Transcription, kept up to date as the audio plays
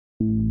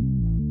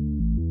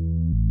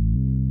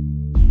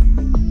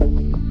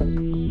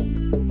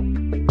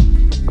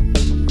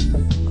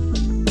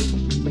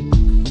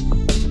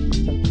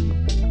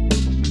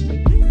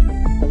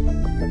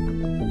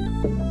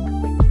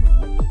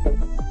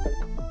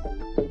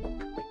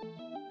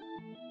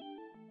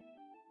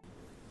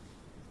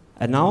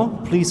And now,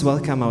 please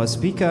welcome our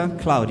speaker,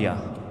 Claudia.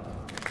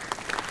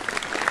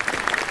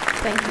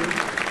 Thank you.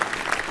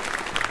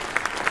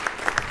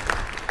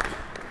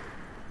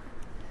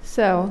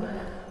 So,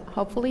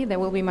 hopefully there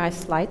will be my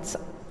slides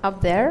up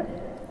there.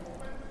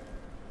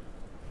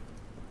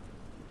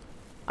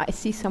 I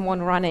see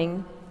someone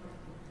running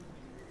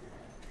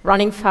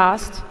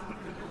fast.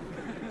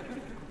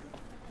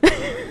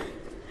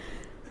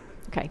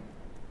 Okay.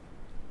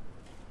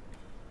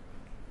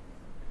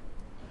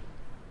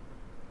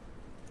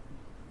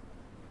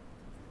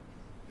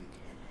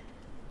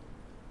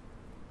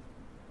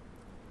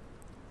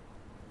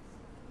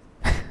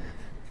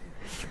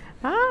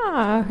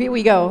 Here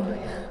we go.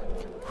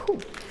 Whew.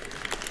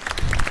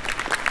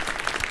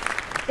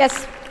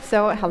 Yes,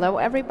 so hello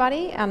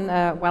everybody, and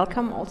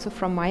welcome also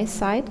from my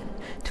side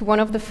to one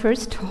of the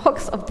first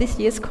talks of this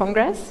year's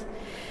Congress.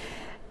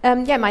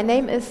 My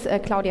name is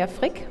Claudia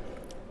Frick,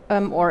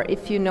 or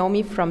if you know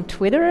me from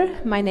Twitter,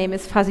 my name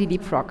is Fuzzy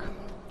Leapfrog.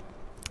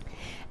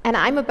 And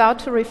I'm about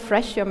to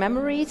refresh your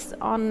memories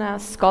on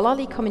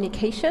scholarly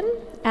communication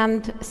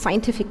and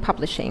scientific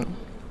publishing.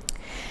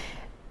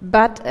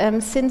 But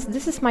since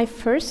this is my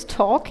first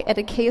talk at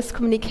a Chaos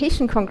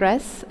Communication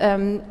Congress,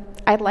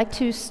 I'd like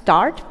to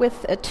start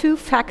with 2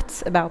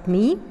 facts about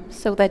me,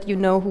 so that you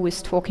know who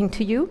is talking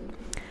to you.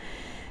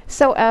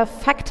 So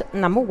fact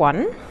number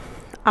 1,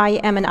 I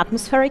am an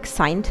atmospheric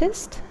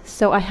scientist,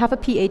 so I have a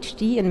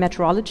PhD in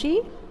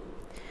meteorology.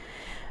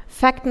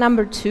 Fact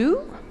number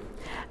 2,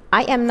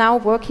 I am now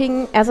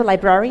working as a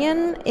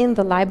librarian in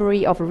the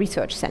library of a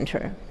research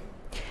center.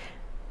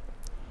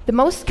 The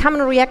most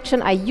common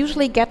reaction I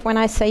usually get when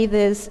I say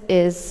this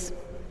is,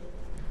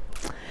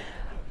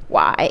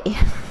 why?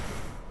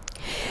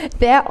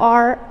 There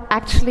are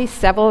actually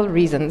several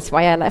reasons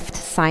why I left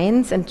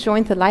science and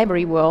joined the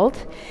library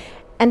world,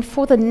 and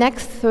for the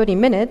next 30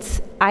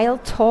 minutes, I'll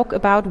talk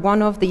about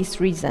one of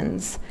these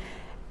reasons.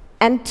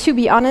 And to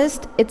be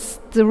honest, it's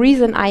the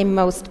reason I'm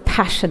most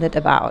passionate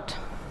about.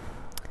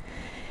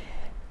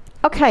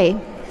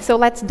 Okay, so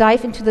let's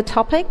dive into the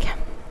topic.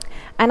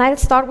 And I'll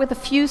start with a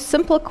few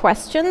simple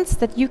questions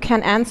that you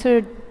can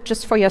answer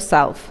just for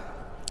yourself.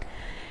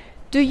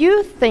 Do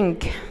you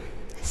think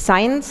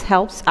science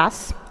helps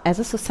us as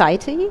a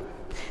society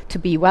to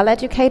be well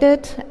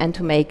educated and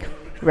to make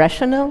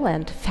rational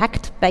and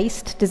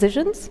fact-based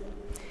decisions?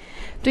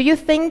 Do you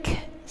think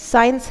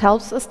science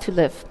helps us to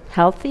live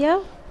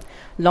healthier,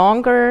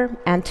 longer,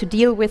 and to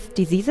deal with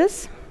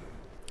diseases?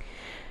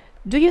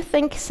 Do you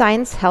think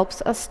science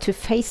helps us to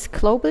face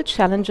global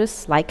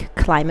challenges like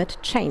climate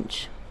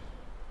change?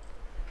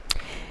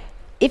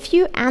 If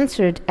you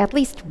answered at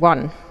least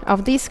one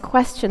of these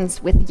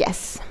questions with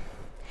yes,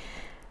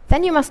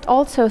 then you must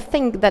also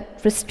think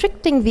that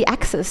restricting the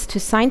access to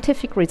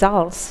scientific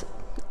results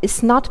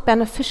is not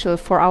beneficial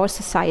for our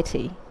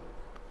society.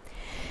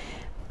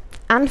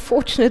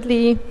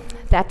 Unfortunately,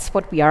 that's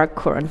what we are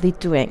currently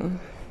doing.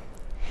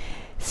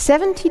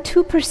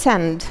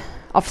 72%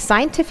 of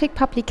scientific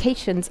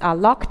publications are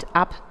locked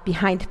up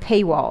behind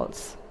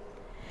paywalls,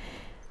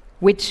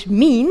 which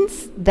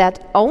means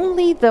that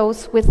only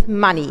those with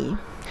money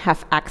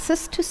have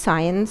access to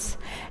science,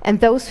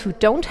 and those who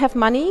don't have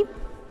money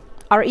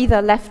are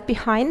either left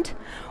behind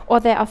or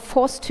they are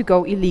forced to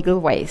go illegal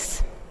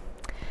ways.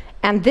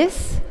 And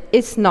this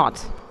is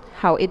not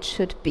how it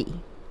should be.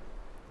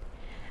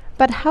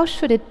 But how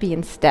should it be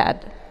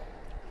instead?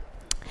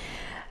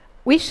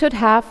 We should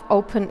have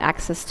open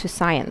access to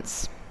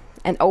science.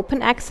 And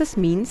open access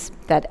means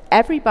that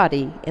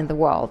everybody in the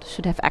world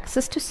should have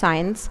access to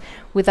science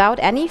without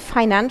any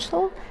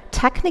financial,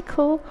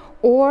 technical,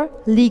 or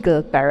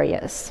legal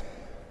barriers.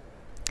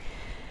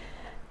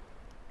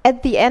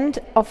 At the end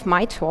of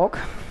my talk,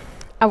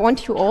 I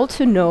want you all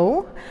to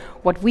know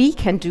what we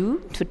can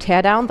do to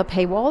tear down the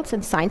paywalls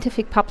in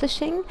scientific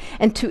publishing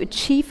and to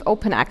achieve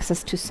open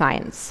access to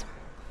science.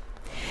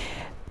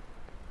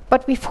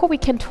 But before we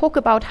can talk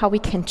about how we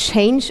can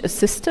change a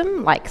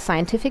system like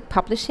scientific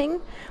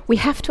publishing, we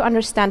have to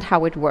understand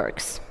how it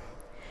works.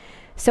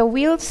 So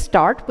we'll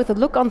start with a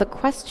look on the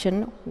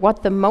question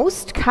what the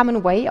most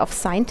common way of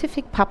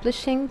scientific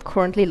publishing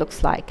currently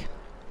looks like.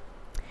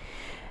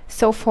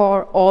 So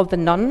for all the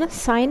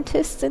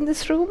non-scientists in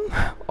this room,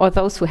 or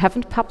those who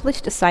haven't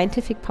published a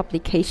scientific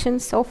publication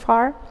so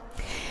far,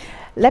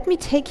 let me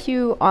take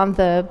you on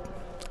the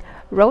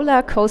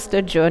roller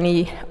coaster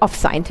journey of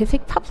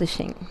scientific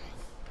publishing.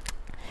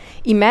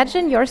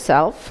 Imagine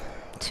yourself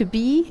to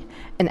be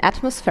an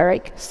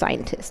atmospheric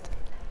scientist,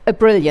 a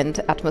brilliant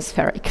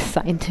atmospheric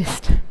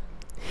scientist.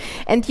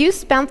 And you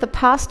spent the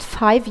past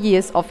 5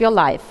 years of your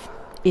life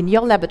in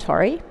your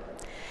laboratory,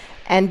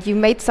 and you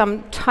made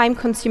some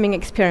time-consuming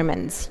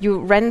experiments. You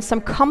ran some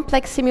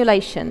complex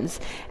simulations,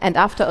 and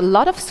after a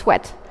lot of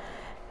sweat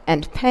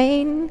and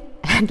pain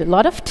and a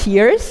lot of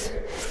tears,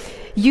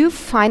 you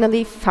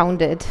finally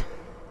found it.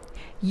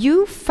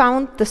 You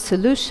found the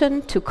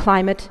solution to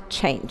climate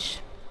change.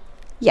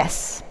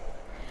 Yes.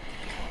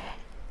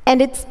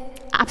 And it's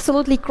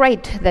absolutely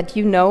great that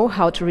you know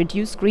how to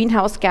reduce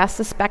greenhouse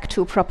gases back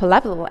to a proper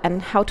level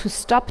and how to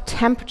stop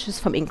temperatures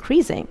from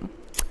increasing.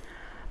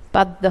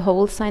 But the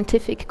whole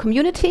scientific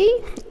community,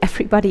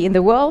 everybody in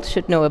the world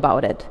should know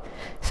about it,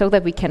 so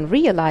that we can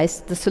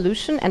realize the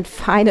solution and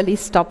finally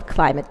stop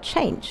climate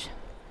change.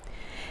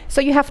 So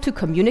you have to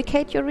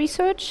communicate your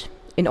research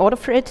in order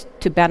for it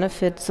to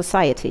benefit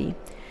society,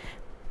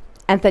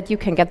 and that you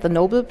can get the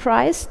Nobel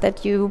Prize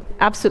that you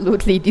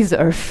absolutely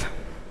deserve.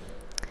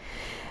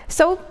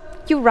 So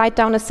you write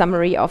down a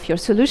summary of your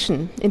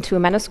solution into a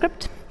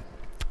manuscript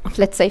of,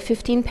 let's say,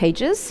 15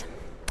 pages.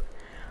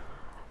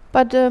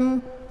 But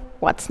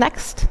what's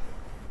next?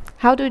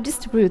 How do you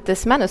distribute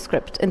this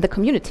manuscript in the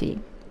community?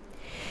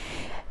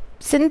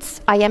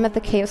 Since I am at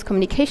the Chaos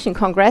Communication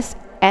Congress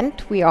and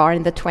we are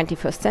in the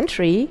 21st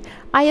century,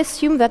 I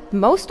assume that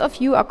most of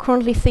you are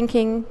currently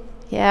thinking,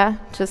 yeah,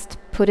 just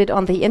put it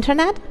on the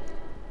internet?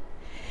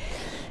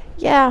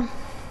 Yeah,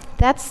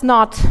 that's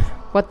not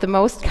what the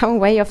most common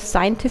way of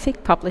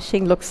scientific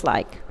publishing looks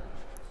like.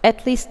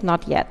 At least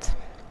not yet.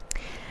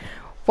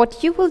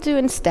 What you will do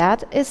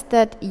instead is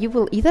that you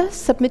will either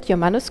submit your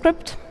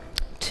manuscript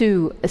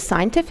to a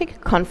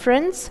scientific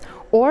conference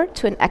or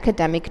to an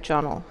academic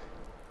journal.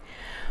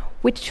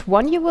 Which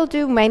one you will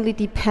do mainly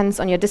depends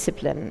on your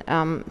discipline.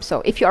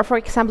 So if you are, for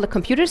example, a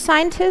computer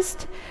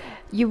scientist,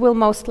 you will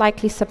most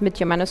likely submit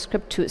your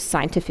manuscript to a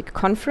scientific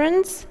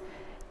conference.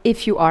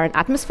 If you are an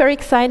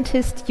atmospheric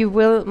scientist, you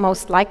will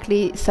most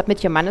likely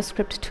submit your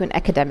manuscript to an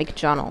academic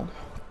journal.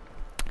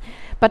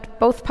 But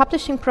both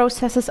publishing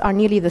processes are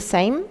nearly the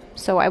same,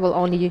 so I will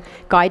only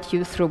guide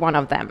you through one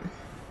of them.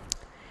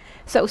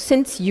 So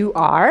since you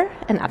are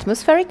an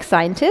atmospheric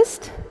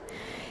scientist,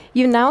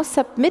 you now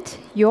submit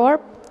your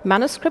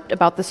manuscript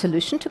about the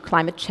solution to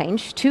climate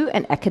change to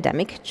an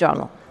academic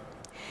journal.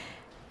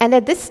 And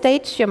at this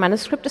stage, your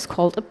manuscript is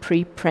called a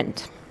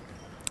preprint.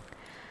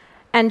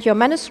 And your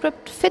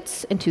manuscript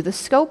fits into the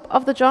scope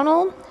of the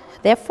journal.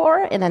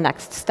 Therefore, in the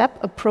next step,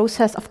 a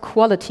process of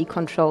quality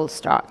control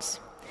starts.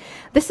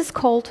 This is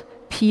called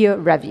peer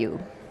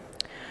review.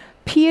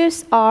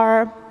 Peers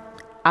are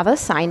other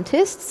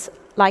scientists,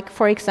 like,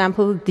 for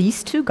example,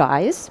 these two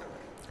guys.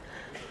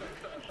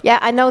 Yeah,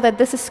 I know that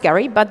this is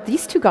scary, but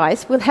these two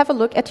guys will have a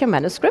look at your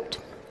manuscript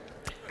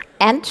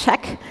and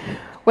check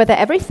whether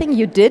everything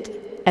you did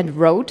and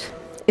wrote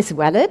is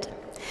valid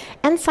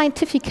and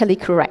scientifically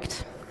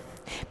correct.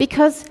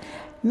 Because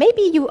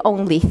maybe you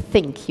only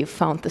think you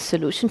found the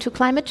solution to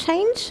climate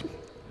change,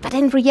 but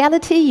in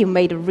reality you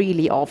made a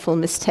really awful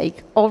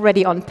mistake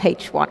already on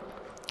page 1.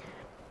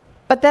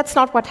 But that's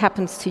not what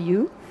happens to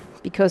you,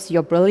 because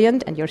you're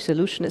brilliant and your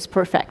solution is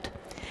perfect.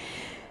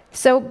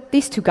 So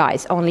these two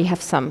guys only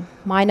have some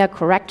minor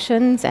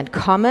corrections and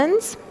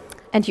comments,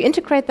 and you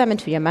integrate them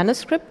into your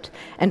manuscript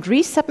and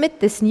resubmit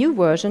this new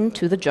version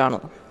to the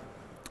journal.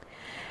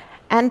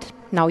 And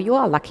now you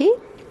are lucky,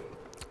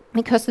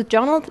 because the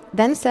journal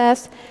then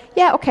says,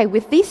 yeah, okay,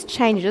 with these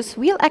changes,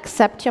 we'll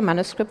accept your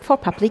manuscript for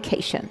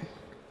publication.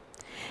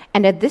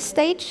 And at this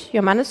stage,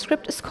 your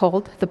manuscript is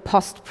called the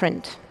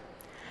postprint,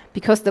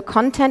 because the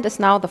content is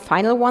now the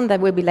final one that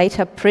will be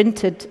later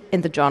printed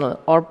in the journal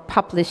or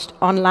published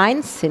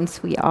online,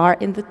 since we are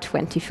in the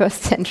 21st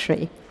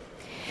century.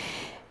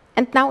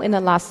 And now in the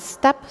last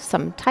step,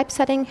 some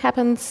typesetting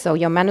happens, so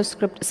your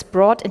manuscript is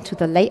brought into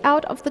the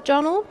layout of the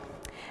journal,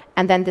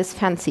 and then this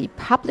fancy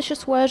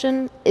publisher's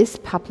version is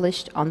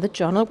published on the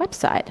journal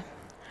website,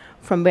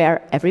 from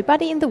where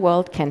everybody in the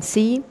world can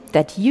see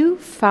that you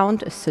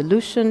found a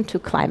solution to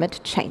climate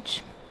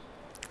change.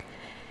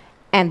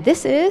 And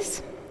this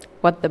is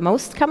what the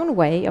most common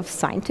way of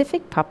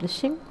scientific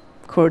publishing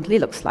currently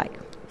looks like,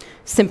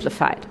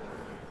 simplified.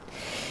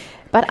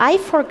 But I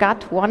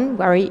forgot one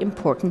very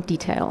important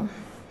detail,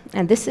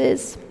 and this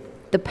is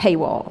the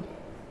paywall.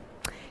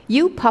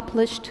 You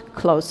published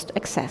closed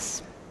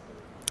access.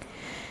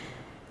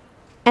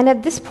 And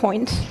at this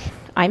point,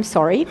 I'm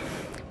sorry,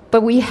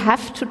 but we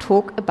have to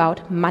talk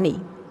about money.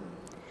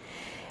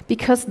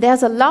 Because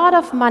there's a lot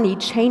of money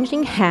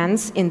changing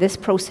hands in this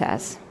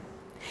process.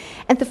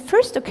 And the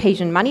first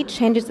occasion money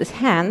changes its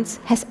hands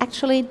has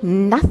actually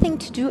nothing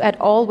to do at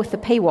all with the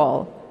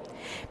paywall.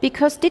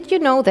 Because did you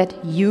know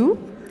that you,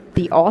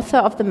 the author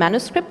of the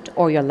manuscript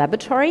or your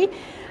laboratory,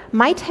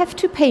 might have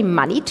to pay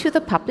money to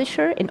the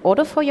publisher in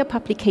order for your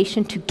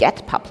publication to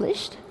get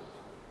published?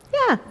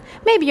 Yeah,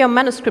 maybe your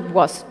manuscript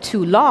was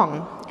too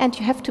long and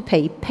you have to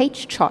pay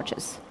page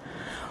charges.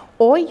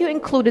 Or you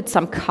included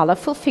some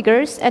colorful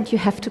figures and you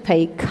have to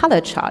pay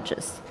color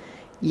charges.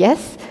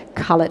 Yes,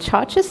 color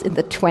charges in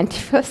the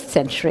 21st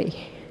century.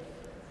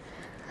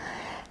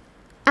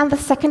 And the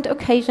second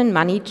occasion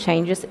money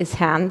changes its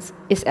hands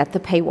is at the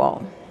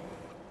paywall.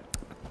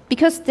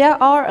 Because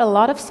there are a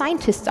lot of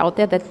scientists out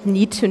there that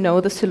need to know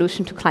the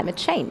solution to climate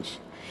change.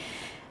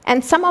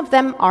 And some of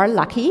them are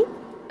lucky,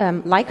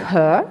 like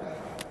her,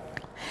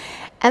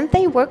 and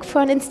they work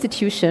for an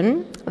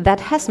institution that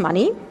has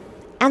money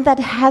and that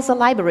has a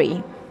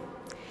library.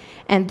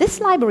 And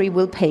this library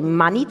will pay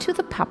money to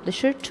the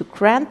publisher to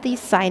grant these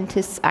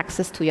scientists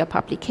access to your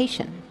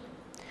publication,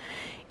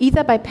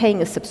 either by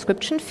paying a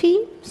subscription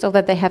fee so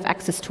that they have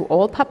access to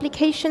all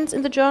publications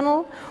in the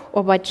journal,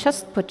 or by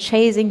just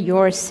purchasing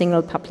your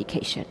single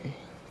publication.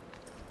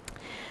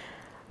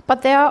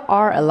 But there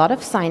are a lot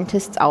of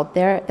scientists out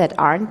there that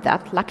aren't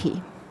that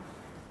lucky,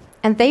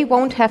 and they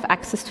won't have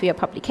access to your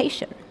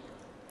publication.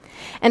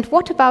 And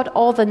what about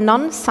all the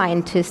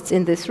non-scientists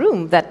in this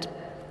room that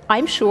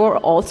I'm sure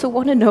also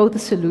want to know the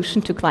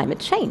solution to climate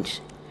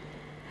change?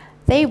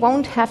 They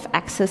won't have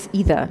access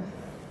either,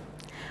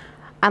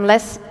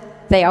 unless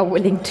they are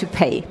willing to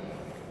pay.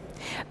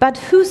 But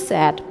who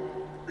said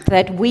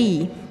that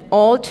we,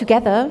 all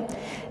together,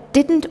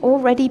 didn't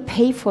already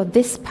pay for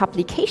this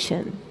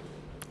publication?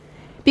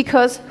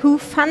 Because who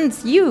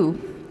funds you,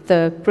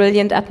 the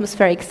brilliant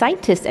atmospheric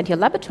scientist at your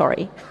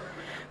laboratory?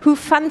 Who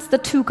funds the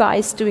two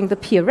guys doing the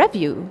peer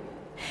review?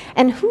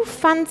 And who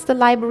funds the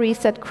libraries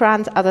that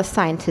grant other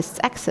scientists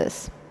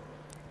access?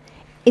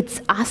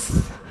 It's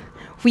us.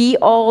 We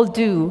all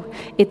do.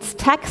 It's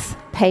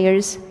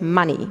taxpayers'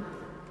 money.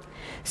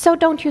 So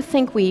don't you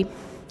think we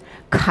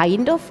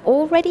kind of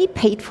already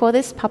paid for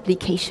this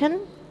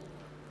publication?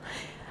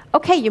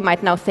 Okay, you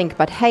might now think,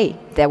 but hey,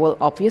 there will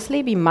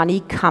obviously be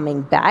money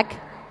coming back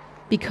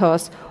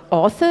because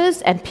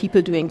authors and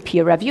people doing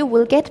peer review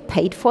will get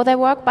paid for their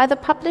work by the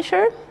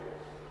publisher?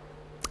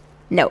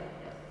 No,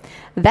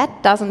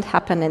 that doesn't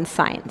happen in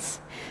science.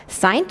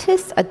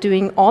 Scientists are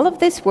doing all of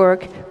this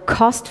work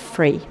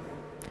cost-free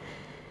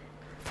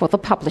for the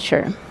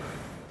publisher.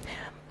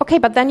 Okay,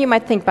 but then you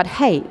might think, but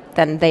hey,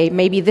 then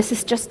maybe this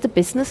is just the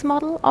business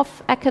model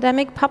of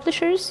academic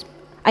publishers?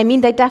 I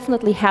mean, they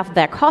definitely have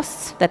their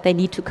costs that they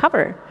need to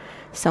cover.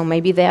 So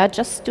maybe they are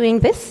just doing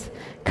this,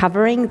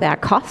 covering their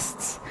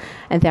costs,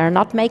 and they are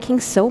not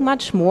making so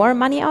much more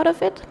money out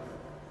of it?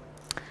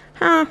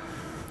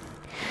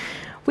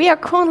 We are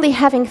currently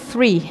having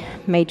 3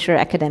 major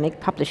academic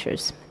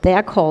publishers. They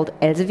are called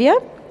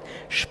Elsevier,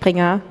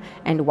 Springer,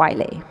 and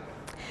Wiley.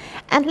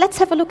 And let's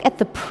have a look at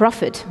the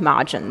profit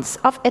margins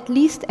of at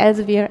least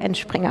Elsevier and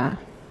Springer.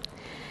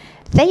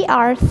 They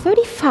are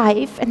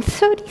 35 and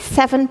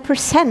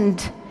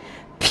 37%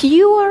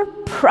 pure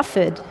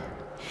profit.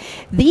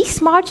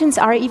 These margins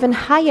are even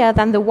higher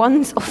than the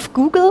ones of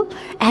Google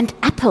and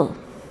Apple.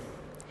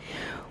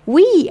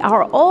 We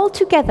are all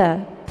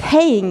together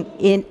paying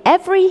in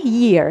every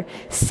year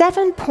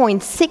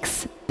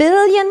 7.6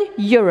 billion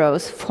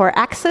euros for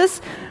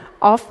access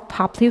of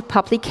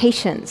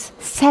publications.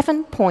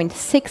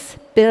 7.6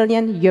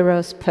 billion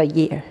euros per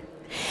year.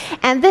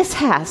 And this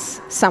has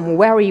some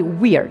very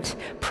weird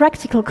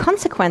practical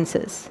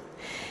consequences,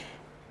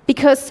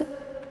 because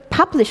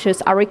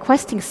publishers are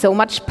requesting so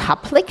much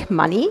public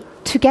money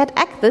to get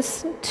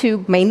access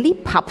to mainly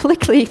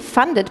publicly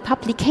funded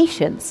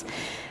publications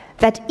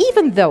that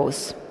even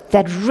those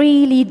that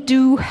really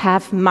do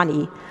have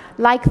money,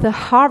 like the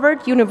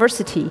Harvard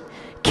University,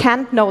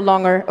 can no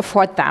longer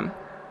afford them.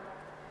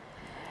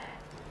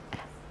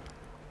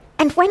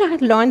 And when I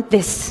learned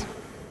this,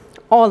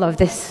 all of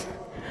this,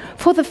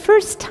 for the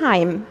first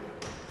time,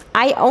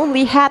 I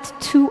only had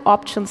 2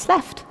 options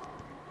left.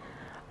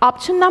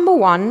 Option number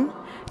 1,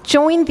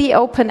 join the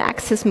open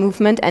access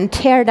movement and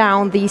tear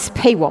down these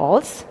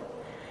paywalls.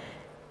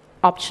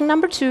 Option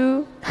number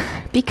 2,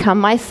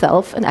 become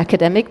myself an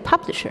academic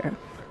publisher.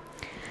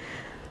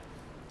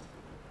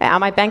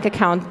 My bank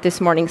account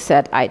this morning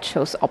said I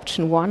chose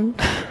option 1.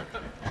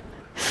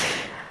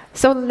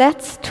 So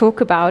let's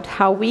talk about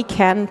how we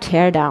can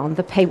tear down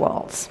the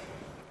paywalls.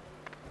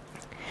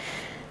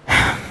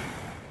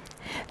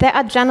 There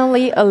are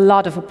generally a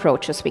lot of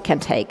approaches we can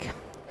take.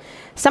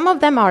 Some of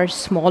them are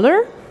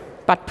smaller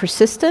but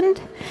persistent,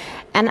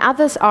 and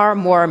others are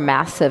more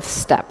massive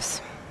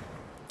steps.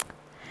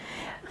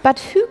 But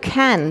who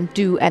can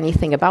do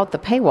anything about the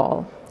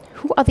paywall?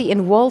 Who are the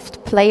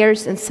involved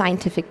players in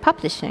scientific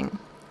publishing?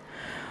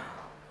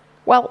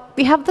 Well,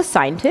 we have the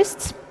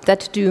scientists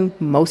that do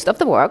most of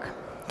the work.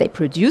 They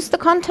produce the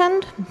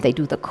content, they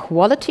do the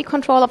quality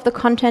control of the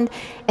content,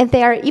 and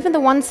they are even the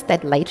ones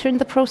that later in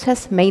the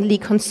process mainly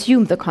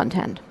consume the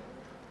content.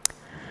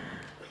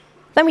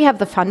 Then we have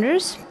the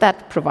funders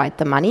that provide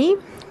the money,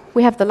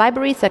 we have the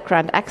libraries that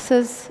grant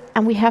access,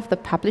 and we have the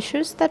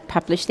publishers that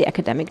publish the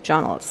academic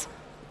journals.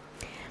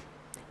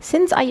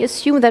 Since I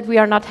assume that we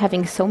are not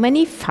having so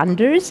many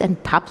funders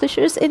and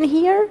publishers in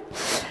here,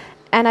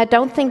 and I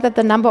don't think that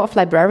the number of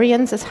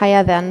librarians is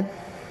higher than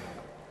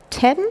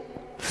 10,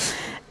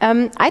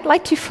 I'd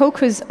like to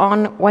focus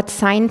on what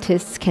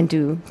scientists can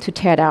do to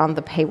tear down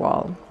the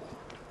paywall.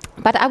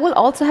 But I will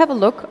also have a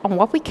look on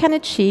what we can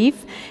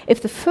achieve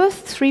if the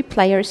first 3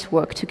 players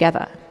work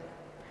together.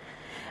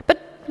 But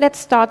let's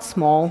start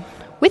small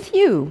with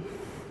you,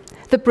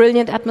 the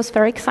brilliant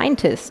atmospheric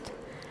scientist.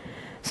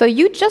 So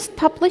you just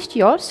published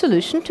your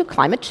solution to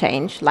climate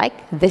change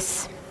like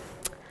this.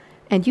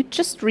 And you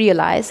just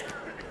realized,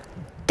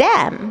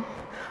 damn,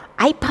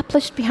 I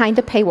published behind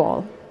a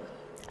paywall.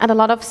 And a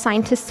lot of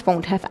scientists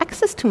won't have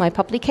access to my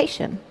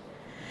publication.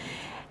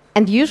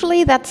 And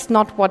usually that's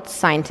not what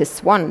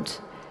scientists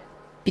want,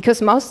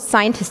 because most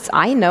scientists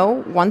I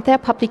know want their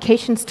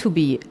publications to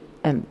be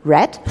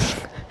read,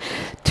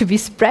 to be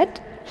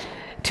spread,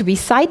 to be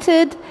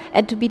cited,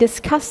 and to be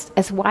discussed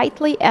as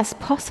widely as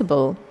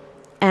possible.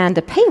 And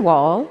a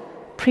paywall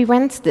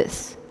prevents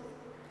this.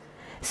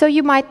 So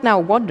you might now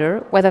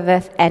wonder whether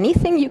there's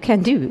anything you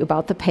can do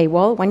about the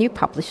paywall when you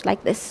publish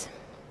like this.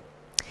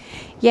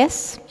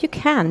 Yes, you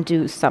can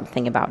do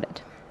something about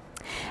it.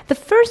 The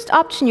first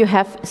option you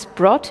have is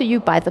brought to you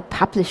by the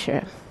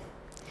publisher.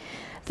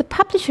 The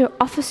publisher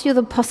offers you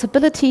the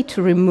possibility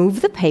to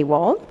remove the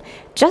paywall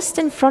just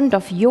in front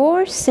of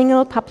your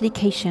single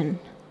publication,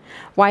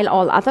 while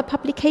all other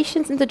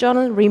publications in the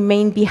journal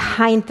remain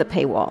behind the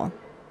paywall.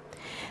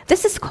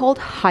 This is called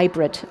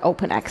hybrid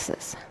open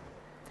access.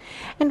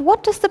 And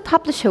what does the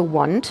publisher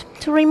want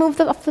to remove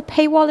the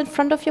paywall in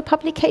front of your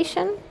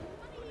publication?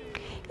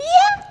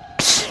 Yeah,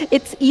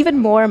 it's even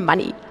more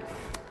money.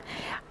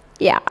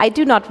 Yeah, I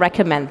do not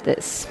recommend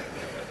this.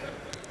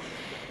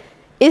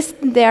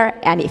 Isn't there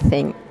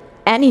anything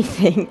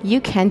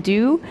you can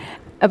do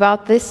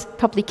about this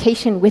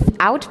publication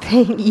without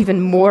paying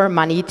even more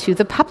money to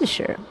the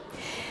publisher?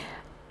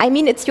 I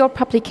mean, it's your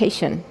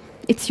publication.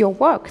 It's your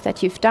work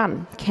that you've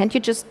done. Can't you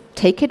just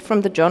take it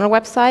from the journal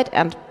website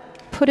and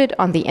put it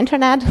on the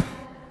internet?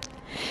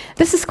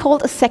 This is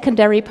called a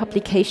secondary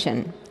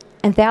publication,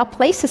 and there are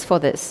places for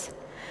this.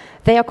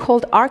 They are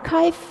called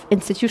archive,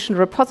 institutional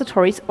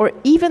repositories, or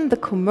even the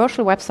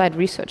commercial website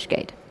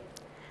ResearchGate.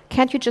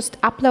 Can't you just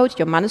upload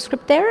your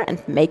manuscript there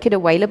and make it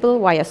available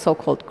via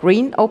so-called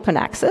green open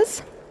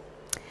access?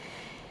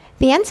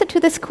 The answer to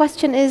this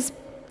question is,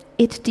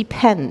 it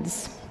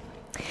depends.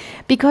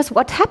 Because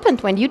what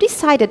happened when you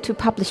decided to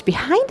publish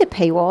behind a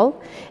paywall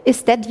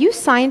is that you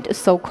signed a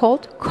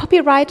so-called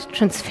copyright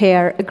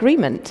transfer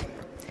agreement.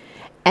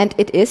 And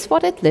it is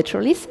what it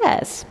literally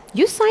says.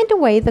 You signed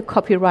away the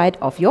copyright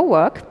of your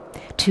work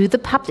to the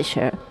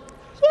publisher.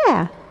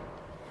 Yeah.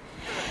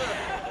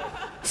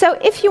 So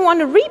if you want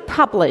to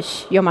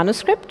republish your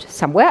manuscript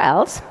somewhere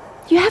else,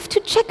 you have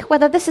to check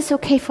whether this is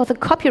okay for the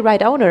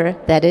copyright owner,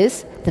 that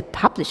is, the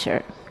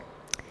publisher.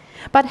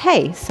 But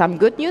hey, some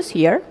good news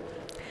here.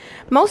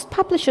 Most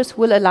publishers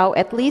will allow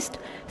at least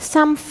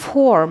some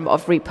form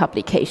of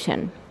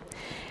republication.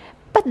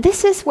 But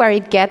this is where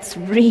it gets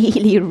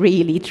really,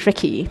 really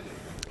tricky.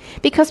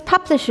 Because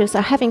publishers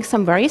are having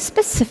some very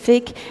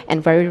specific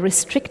and very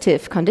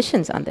restrictive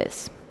conditions on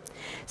this.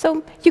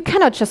 So you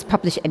cannot just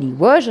publish any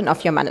version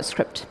of your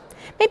manuscript.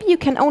 Maybe you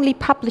can only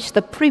publish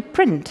the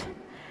preprint.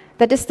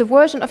 That is the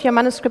version of your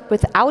manuscript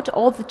without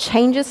all the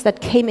changes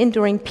that came in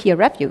during peer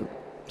review.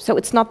 So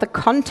it's not the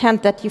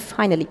content that you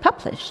finally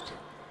published.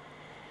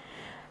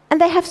 And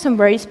they have some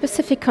very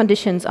specific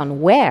conditions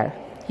on where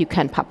you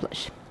can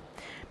publish.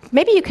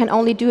 Maybe you can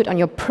only do it on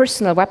your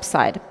personal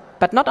website,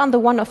 but not on the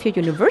one of your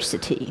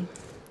university.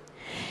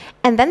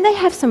 And then they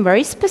have some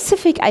very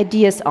specific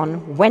ideas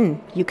on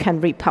when you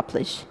can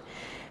republish.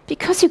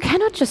 Because you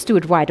cannot just do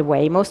it right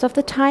away most of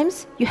the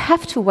times. You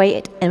have to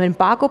wait an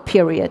embargo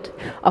period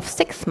of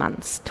 6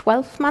 months,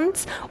 12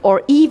 months,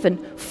 or even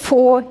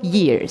 4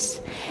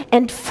 years.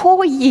 And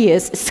 4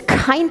 years is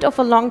kind of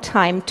a long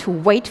time to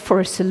wait for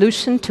a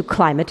solution to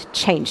climate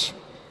change.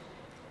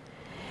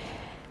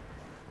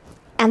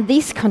 And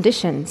these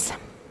conditions,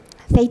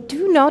 they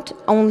do not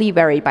only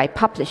vary by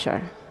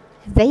publisher,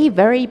 they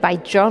vary by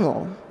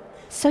journal.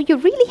 So you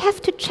really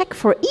have to check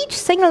for each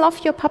single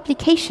of your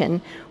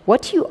publication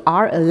what you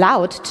are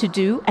allowed to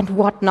do and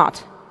what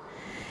not.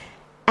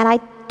 And I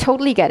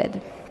totally get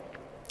it.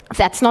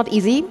 That's not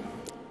easy.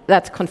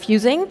 That's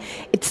confusing.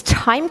 It's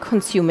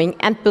time-consuming,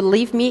 and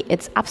believe me,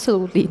 it's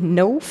absolutely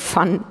no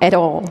fun at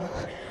all.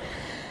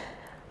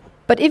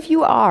 But if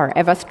you are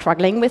ever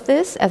struggling with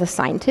this as a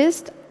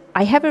scientist,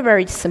 I have a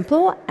very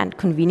simple and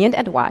convenient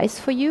advice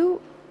for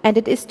you, and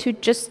it is to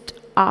just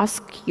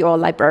ask your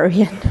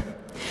librarian.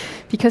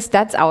 Because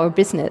that's our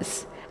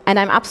business. And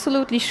I'm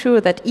absolutely sure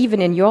that even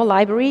in your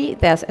library,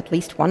 there's at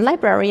least one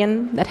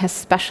librarian that has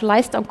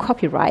specialized on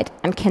copyright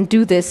and can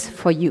do this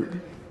for you.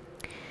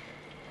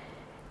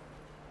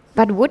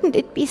 But wouldn't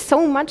it be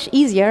so much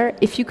easier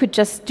if you could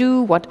just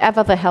do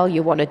whatever the hell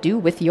you want to do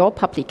with your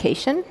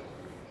publication?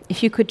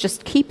 If you could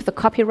just keep the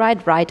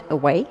copyright right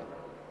away?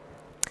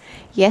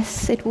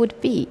 Yes, it would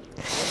be.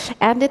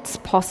 And it's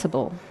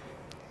possible.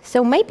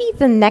 So maybe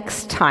the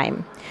next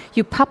time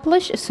you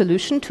publish a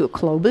solution to a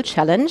global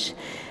challenge,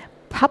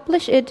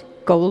 publish it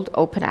gold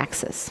open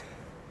access.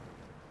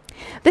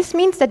 This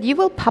means that you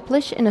will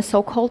publish in a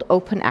so-called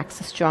open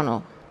access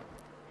journal.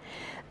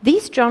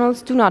 These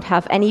journals do not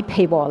have any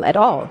paywall at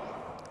all.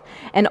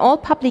 And all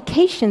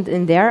publications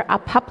in there are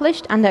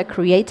published under a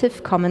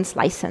Creative Commons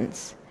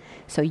license.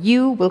 So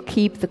you will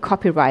keep the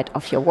copyright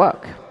of your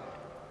work.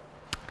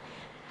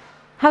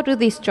 How do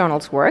these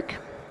journals work?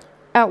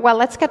 Well,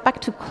 let's get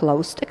back to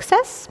closed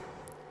access.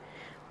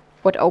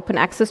 What open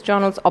access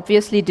journals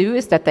obviously do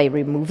is that they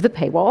remove the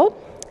paywall,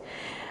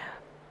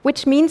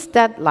 which means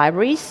that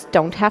libraries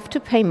don't have to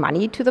pay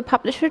money to the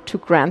publisher to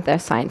grant their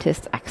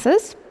scientists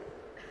access.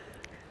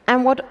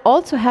 And what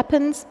also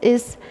happens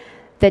is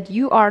that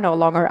you are no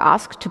longer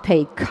asked to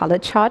pay color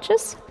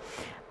charges,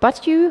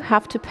 but you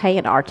have to pay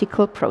an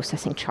article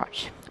processing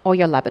charge, or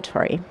your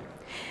laboratory.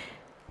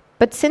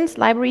 But since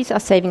libraries are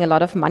saving a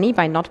lot of money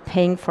by not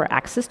paying for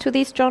access to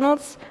these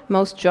journals,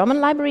 most German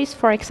libraries,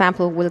 for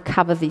example, will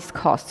cover these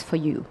costs for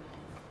you.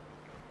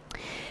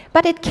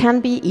 But it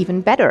can be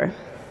even better.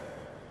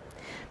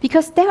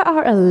 Because there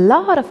are a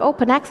lot of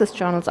open access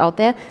journals out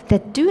there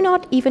that do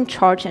not even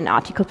charge an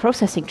article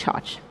processing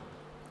charge.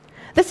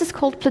 This is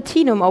called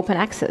Platinum Open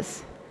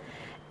Access.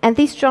 And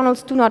these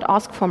journals do not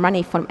ask for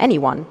money from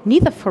anyone,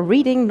 neither for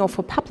reading nor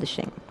for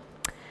publishing.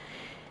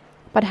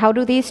 But how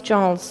do these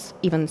journals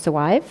even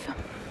survive?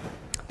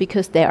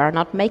 Because they are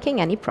not making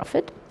any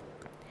profit.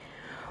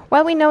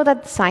 Well, we know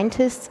that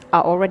scientists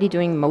are already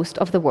doing most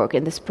of the work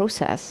in this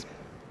process.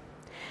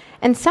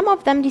 And some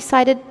of them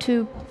decided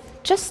to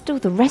just do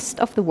the rest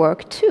of the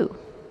work too.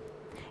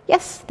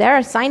 Yes, there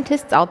are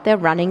scientists out there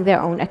running their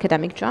own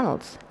academic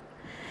journals.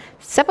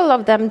 Several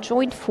of them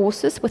joined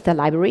forces with their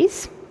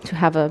libraries to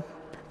have a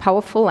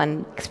powerful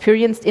and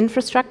experienced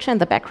infrastructure in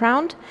the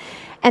background.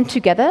 And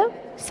together,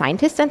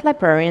 scientists and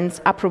librarians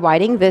are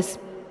providing this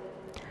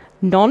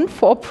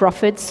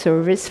non-for-profit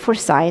service for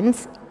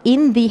science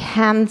in the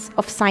hands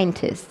of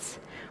scientists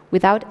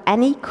without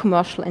any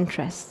commercial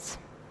interests.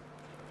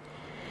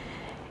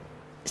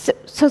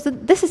 So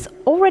this is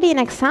already an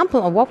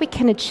example of what we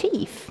can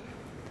achieve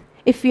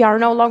if we are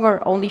no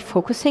longer only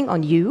focusing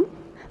on you,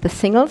 the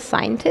single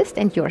scientist,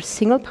 and your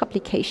single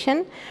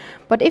publication,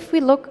 but if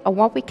we look at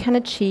what we can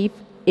achieve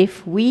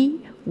if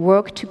we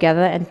work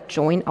together and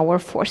join our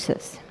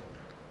forces.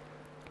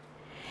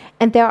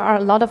 And there are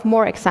a lot of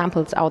more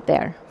examples out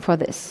there for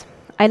this.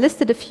 I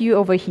listed a few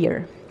over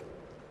here.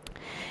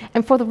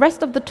 And for the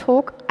rest of the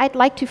talk, I'd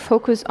like to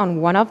focus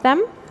on one of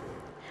them,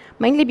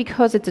 mainly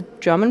because it's a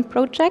German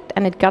project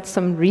and it got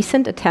some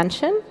recent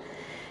attention.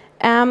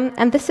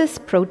 And this is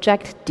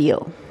Project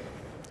Deal.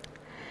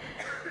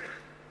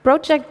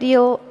 Project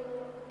Deal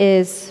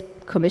is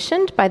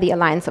commissioned by the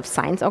Alliance of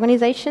Science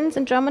Organizations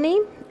in Germany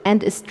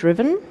and is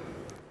driven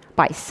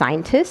by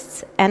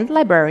scientists and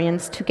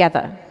librarians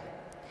together.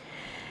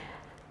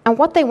 And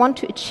what they want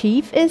to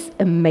achieve is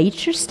a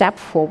major step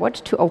forward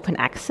to open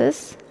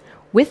access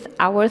with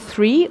our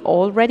 3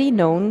 already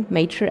known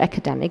major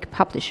academic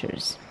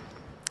publishers.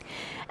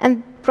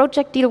 And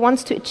Project Deal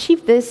wants to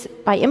achieve this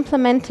by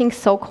implementing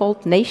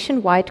so-called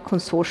nationwide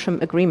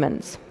consortium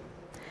agreements.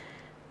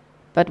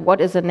 But what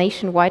is a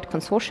nationwide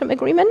consortium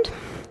agreement?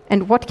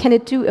 And what can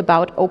it do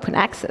about open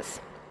access?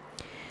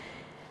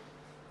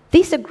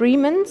 These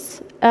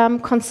agreements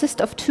consist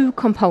of 2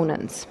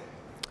 components.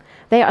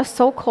 They are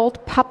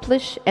so-called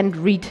publish and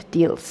read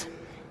deals.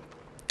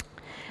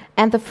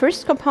 And the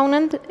first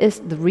component is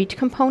the read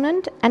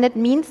component, and it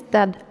means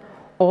that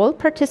all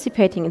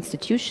participating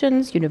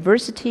institutions,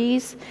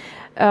 universities,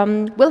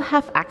 will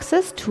have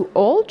access to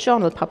all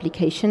journal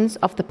publications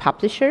of the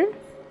publisher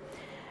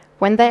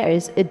when there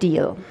is a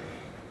deal.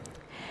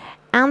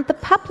 And the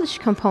publish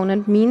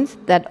component means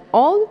that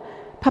all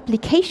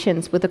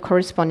publications with a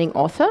corresponding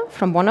author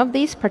from one of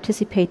these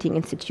participating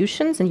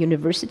institutions and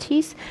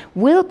universities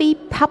will be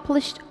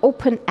published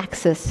open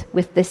access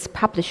with this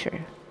publisher.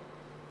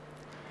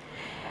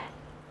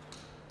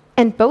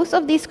 And both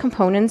of these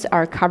components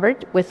are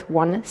covered with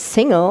one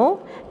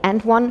single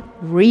and one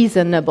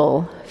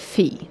reasonable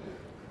fee.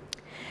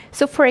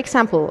 So, for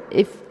example,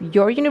 if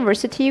your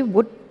university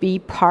would be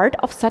part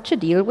of such a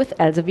deal with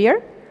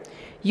Elsevier,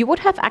 you would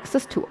have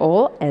access to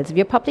all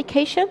Elsevier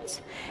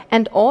publications,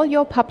 and all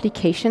your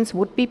publications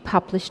would be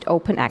published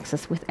open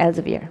access with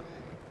Elsevier.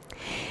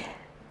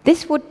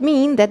 This would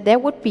mean that there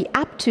would be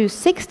up to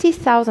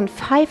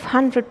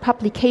 60,500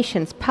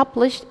 publications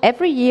published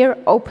every year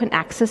open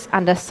access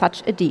under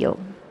such a deal.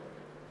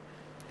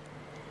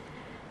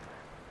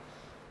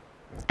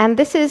 And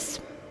this is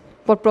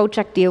what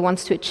Project Deal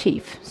wants to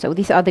achieve. So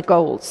these are the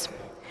goals.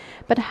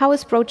 But how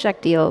is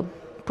Project Deal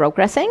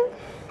progressing?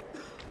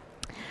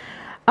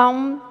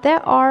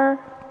 There are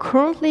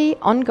currently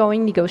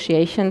ongoing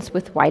negotiations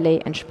with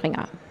Wiley and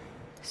Springer.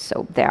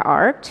 So there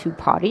are 2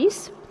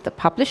 parties, the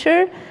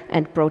publisher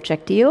and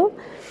Project Deal,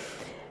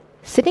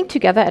 sitting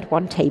together at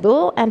one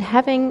table and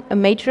having a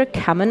major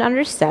common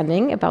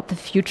understanding about the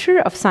future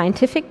of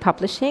scientific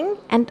publishing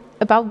and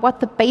about what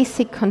the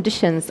basic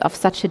conditions of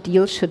such a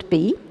deal should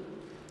be.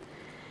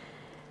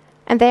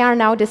 And they are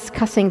now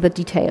discussing the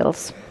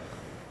details.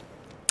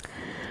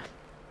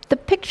 The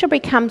picture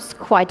becomes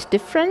quite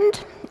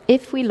different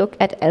if we look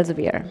at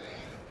Elsevier,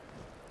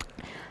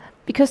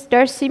 because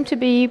there seemed to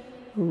be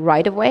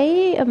right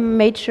away a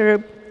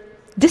major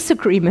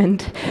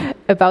disagreement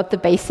about the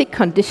basic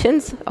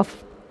conditions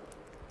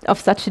of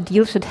such a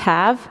deal should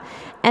have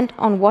and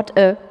on what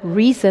a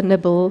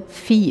reasonable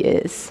fee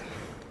is.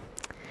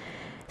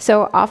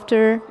 So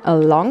after a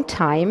long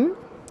time,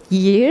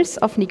 years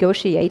of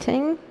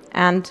negotiating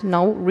and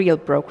no real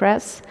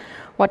progress,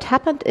 what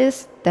happened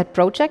is that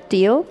Project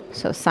Deal,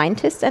 so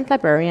scientists and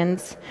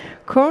librarians,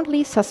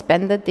 currently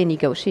suspended the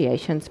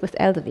negotiations with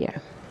Elsevier.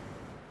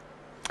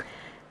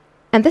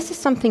 And this is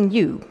something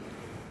new,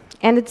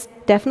 and it's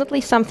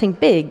definitely something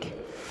big.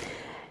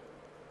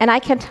 And I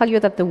can tell you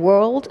that the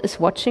world is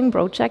watching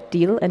Project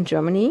Deal in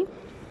Germany.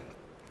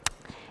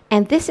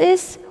 And this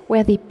is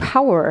where the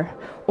power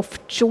of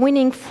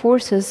joining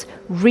forces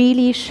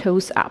really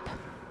shows up.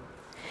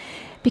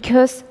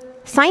 Because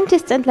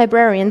scientists and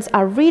librarians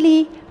are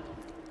really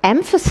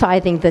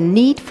emphasizing the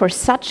need for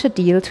such a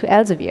deal to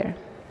Elsevier.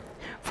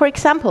 For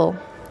example,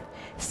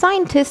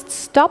 scientists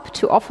stop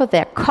to offer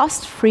their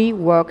cost-free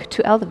work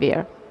to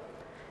Elsevier.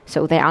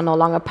 So they are no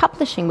longer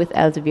publishing with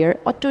Elsevier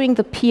or doing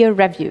the peer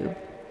review.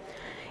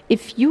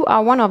 If you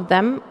are one of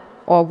them,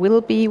 or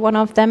will be one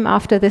of them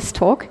after this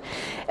talk,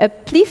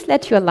 please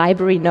let your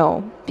library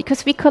know,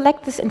 because we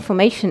collect this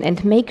information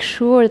and make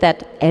sure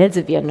that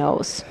Elsevier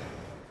knows.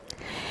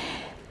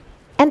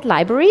 And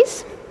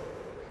libraries,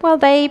 well,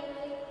 they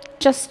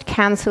just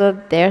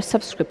canceled their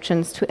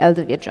subscriptions to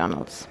Elsevier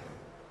journals.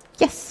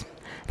 Yes,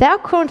 there are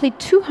currently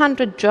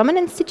 200 German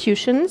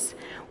institutions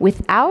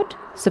without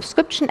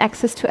subscription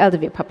access to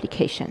Elsevier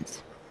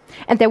publications.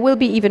 And there will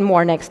be even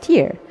more next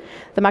year.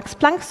 The Max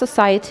Planck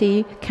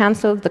Society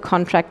canceled the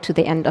contract to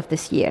the end of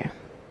this year.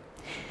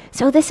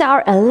 So these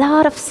are a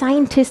lot of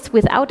scientists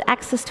without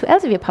access to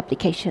Elsevier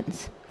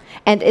publications.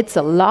 And it's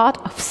a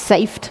lot of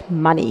saved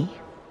money.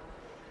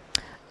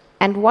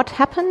 And what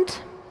happened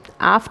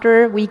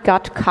after we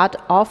got cut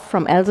off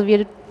from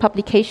Elsevier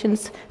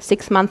publications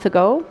 6 months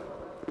ago?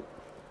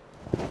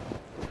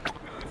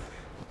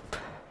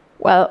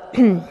 Well,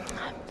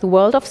 the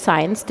world of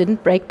science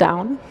didn't break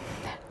down.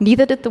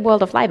 Neither did the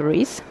world of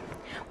libraries.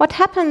 What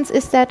happens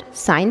is that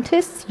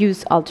scientists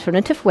use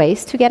alternative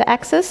ways to get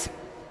access,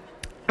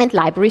 and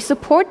libraries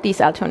support these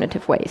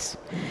alternative ways.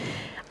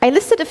 I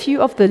listed a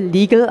few of the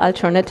legal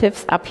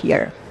alternatives up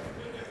here.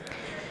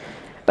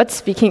 But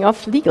speaking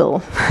of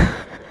legal,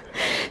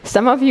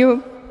 some of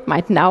you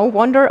might now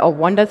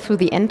wonder through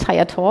the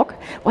entire talk,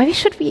 why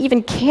should we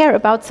even care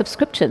about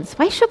subscriptions?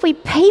 Why should we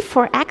pay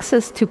for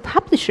access to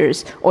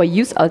publishers or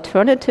use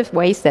alternative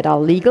ways that are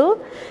legal?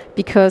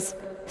 Because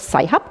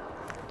Sci-Hub?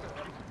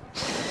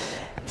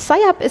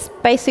 Sci-Hub is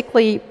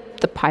basically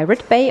the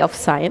Pirate Bay of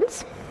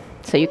science,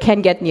 so you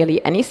can get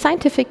nearly any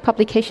scientific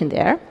publication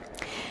there.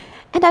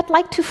 And I'd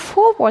like to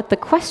forward the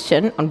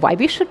question on why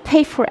we should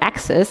pay for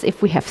access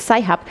if we have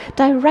Sci-Hub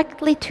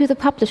directly to the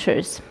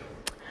publishers.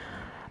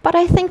 But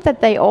I think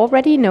that they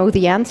already know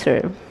the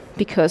answer,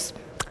 because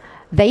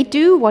they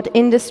do what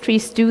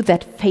industries do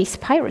that face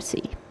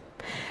piracy.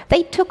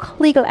 They took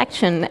legal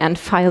action and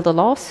filed a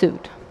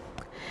lawsuit.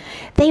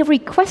 They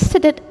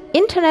requested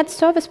internet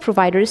service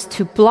providers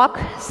to block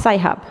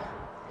Sci-Hub.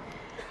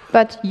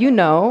 But you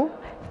know,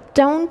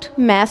 don't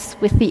mess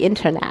with the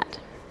internet.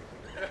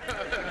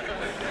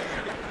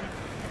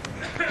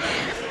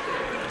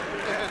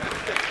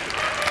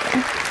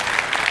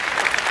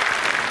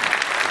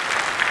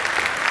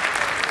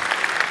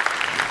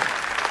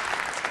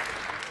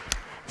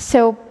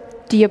 So,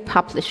 dear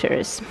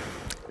publishers,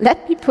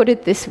 let me put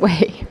it this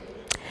way.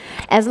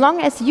 As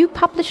long as you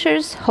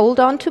publishers hold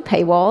on to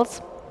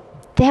paywalls,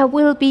 there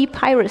will be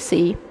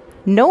piracy,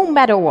 no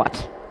matter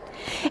what.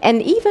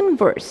 And even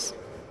worse,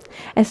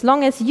 as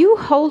long as you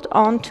hold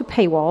on to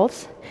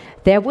paywalls,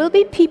 there will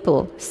be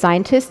people,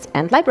 scientists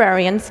and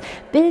librarians,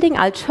 building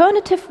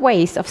alternative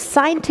ways of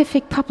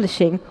scientific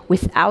publishing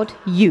without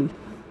you.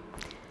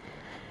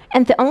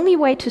 And the only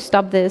way to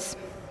stop this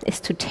is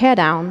to tear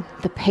down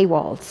the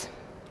paywalls.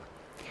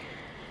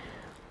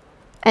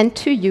 And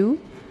to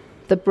you,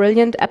 the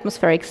brilliant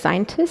atmospheric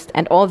scientist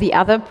and all the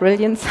other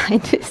brilliant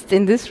scientists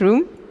in this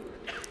room,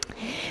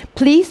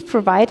 please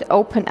provide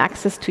open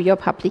access to your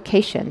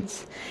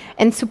publications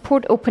and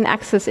support open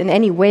access in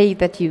any way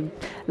that you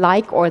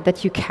like or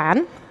that you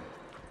can.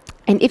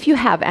 And if you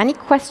have any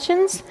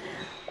questions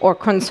or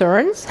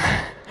concerns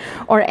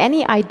or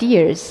any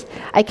ideas,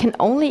 I can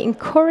only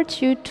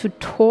encourage you to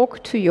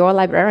talk to your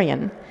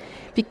librarian.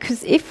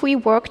 Because if we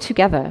work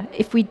together,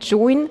 if we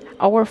join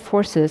our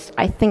forces,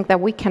 I think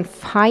that we can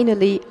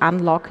finally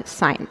unlock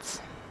science.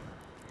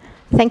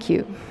 Thank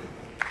you.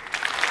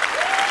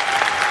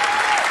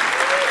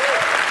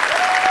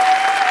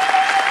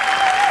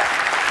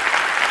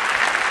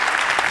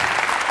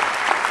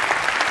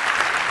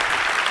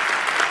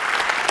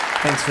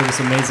 Thanks for this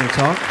amazing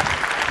talk.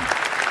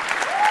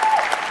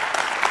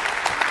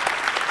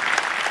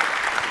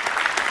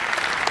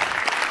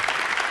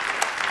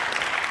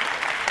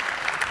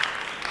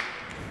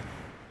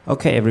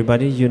 Okay,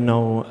 everybody, you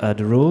know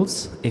the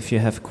rules. If you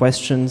have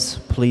questions,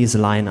 please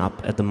line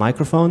up at the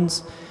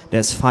microphones.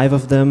 There's 5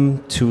 of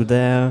them, 2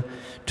 there,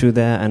 2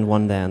 there, and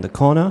 1 there in the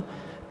corner.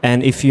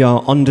 And if you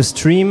are on the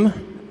stream,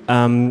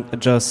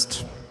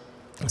 just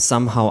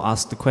somehow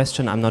ask the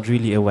question. I'm not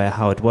really aware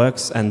how it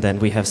works, and then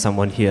we have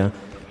someone here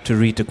to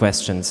read the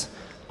questions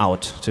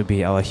out, to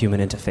be our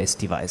human interface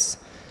device.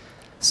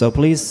 So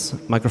please,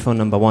 microphone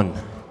number 1.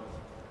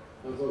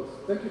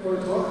 Thank you for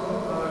your talk.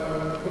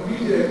 I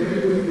completely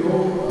agree with your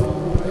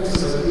whole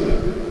exercise here,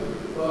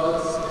 but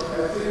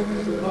I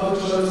think the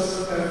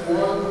publishers have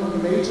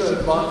one major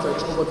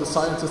advantage over the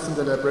scientists and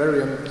the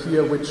librarian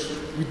here, which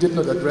we did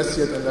not address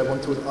yet, and I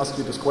want to ask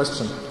you this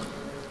question.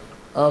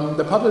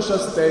 The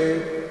publishers,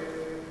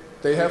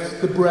 they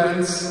have the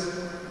brands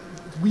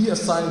we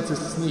as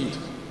scientists need.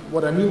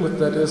 What I mean with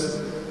that is,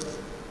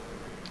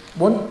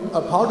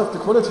 a part of the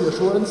quality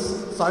assurance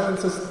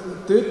scientists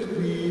did,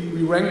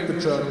 we ranked the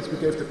journals, we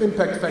gave them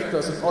impact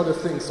factors and all the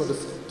things. So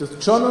the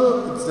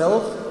journal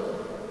itself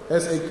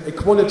as a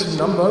quality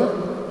number.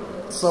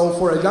 So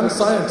for a young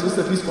scientist,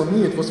 at least for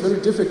me, it was very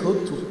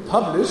difficult to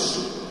publish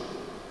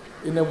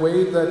in a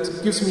way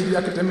that gives me the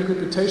academic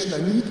reputation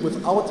I need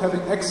without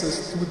having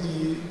access to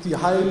the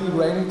highly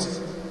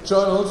ranked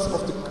journals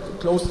of the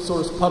closed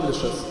source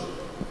publishers.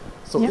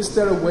 So is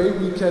there a way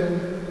we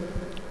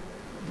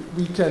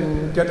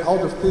can get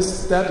out of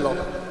this deadlock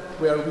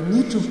where we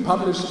need to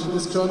publish in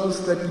these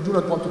journals that we do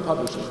not want to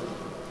publish in?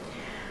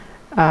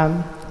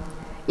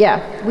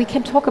 Yeah, we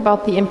can talk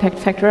about the impact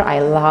factor.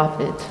 I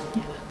love it.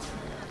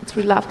 It's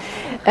really love.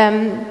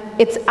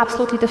 It's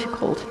absolutely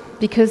difficult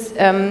because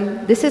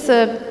this is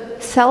a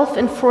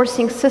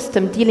self-enforcing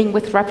system dealing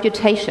with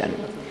reputation.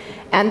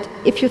 And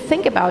if you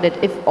think about it,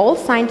 if all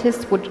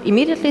scientists would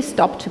immediately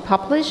stop to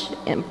publish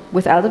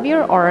with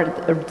Elsevier or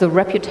the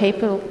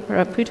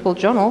reputable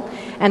journal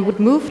and would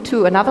move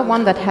to another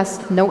one that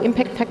has no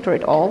impact factor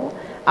at all,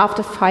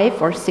 after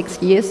 5 or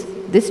 6 years,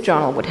 this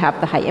journal would have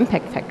the high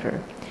impact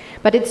factor.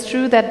 But it's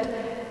true that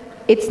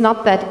it's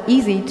not that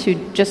easy to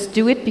just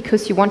do it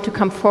because you want to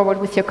come forward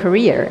with your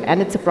career,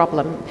 and it's a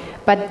problem.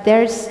 But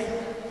there's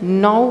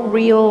no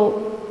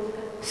real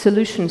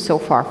solution so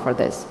far for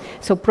this.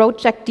 So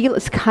Project Deal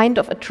is kind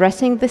of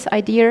addressing this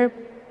idea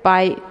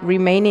by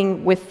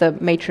remaining with the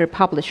major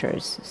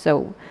publishers.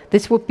 So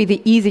this would be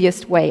the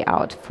easiest way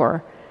out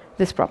for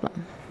this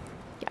problem.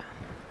 Yeah.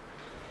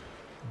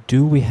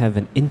 Do we have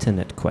an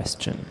internet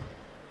question?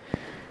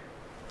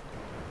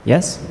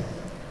 Yes?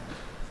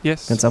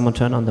 Yes. Can someone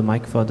turn on the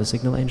mic for the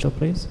Signal Angel,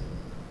 please?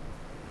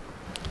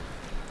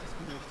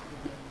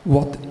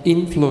 What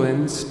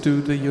influence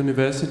do the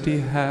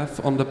university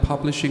have on the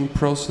publishing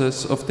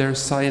process of their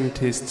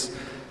scientists?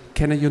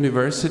 Can a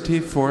university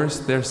force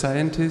their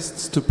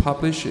scientists to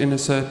publish in a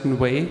certain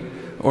way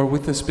or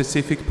with a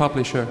specific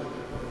publisher?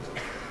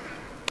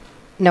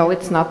 No,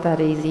 it's not that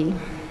easy.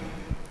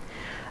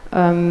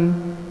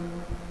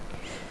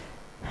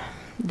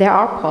 There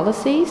are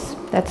policies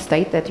that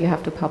state that you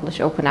have to publish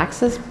open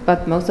access,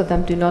 but most of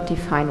them do not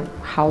define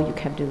how you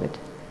can do it.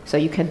 So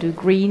you can do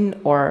green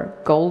or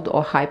gold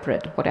or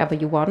hybrid, whatever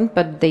you want,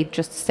 but they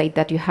just state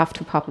that you have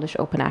to publish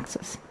open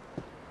access.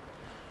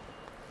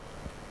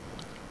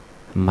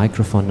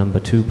 Microphone number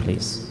 2,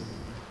 please.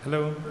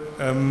 Hello.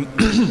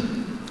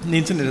 The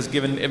internet has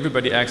given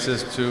everybody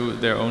access to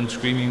their own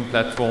streaming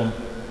platform.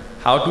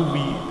 How do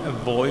we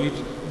avoid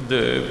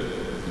the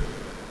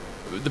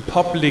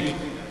public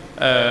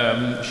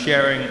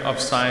sharing of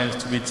science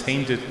to be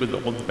tainted with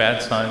all the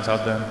bad science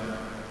out there?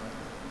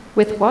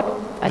 With what?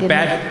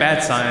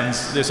 Bad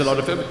science. There's a lot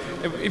of.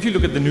 If you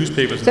look at the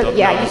newspapers and stuff,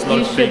 yeah, there's a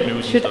lot of fake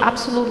news. You should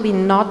absolutely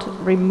not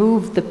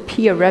remove the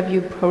peer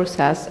review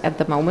process at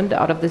the moment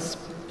out of this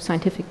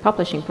scientific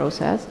publishing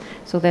process.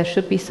 So there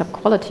should be some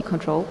quality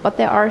control, but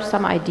there are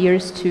some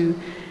ideas to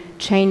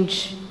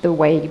change the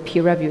way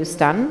peer review is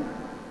done.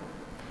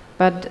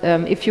 But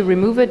if you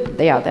remove it,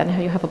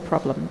 then you have a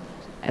problem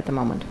at the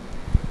moment.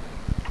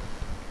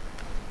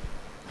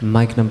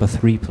 Mic number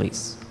 3,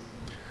 please.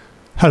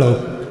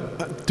 Hello.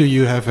 Do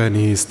you have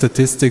any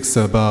statistics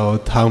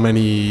about how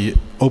many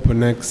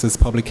open access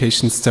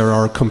publications there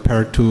are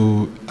compared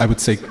to, I would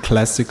say,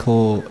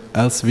 classical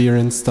Elsevier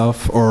and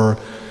stuff, or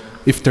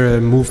if the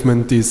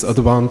movement is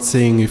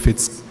advancing, if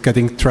it's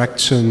getting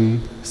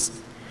traction?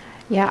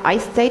 Yeah, I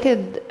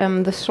stated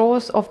the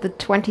source of the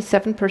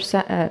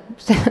 27%,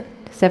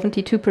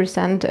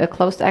 72%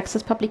 closed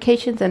access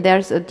publications, and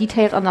there's a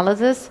detailed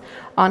analysis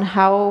on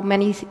how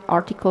many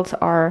articles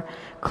are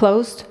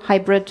closed,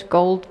 hybrid,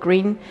 gold,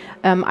 green.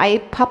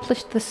 I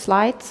published the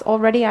slides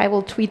already. I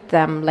will tweet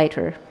them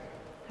later.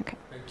 Okay.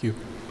 Thank you.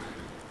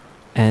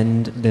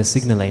 And the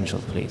Signal Angel,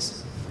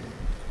 please.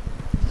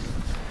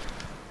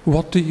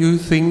 What do you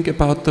think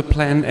about the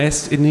Plan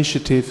S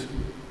initiative?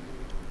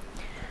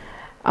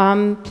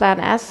 Plan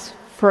S,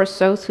 for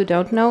those who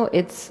don't know,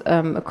 it's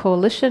a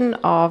coalition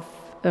of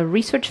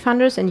research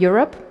funders in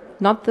Europe,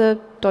 not the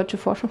Deutsche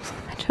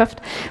Forschungsgemeinschaft,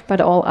 but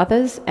all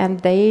others, and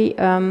they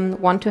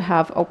want to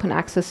have open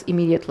access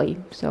immediately.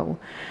 So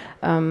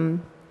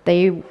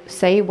they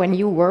say when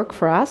you work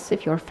for us,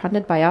 if you're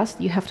funded by us,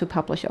 you have to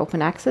publish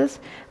open access,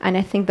 and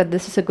I think that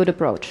this is a good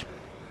approach.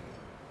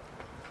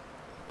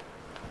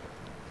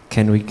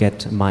 Can we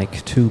get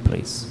mic 2,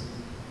 please?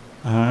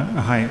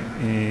 Hi.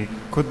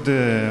 Could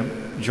the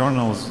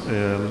journals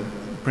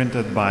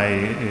printed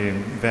by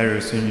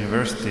various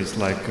universities,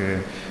 like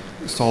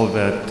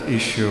Solvet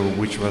issue,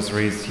 which was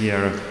raised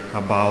here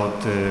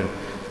about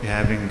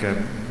having a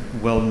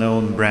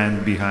well-known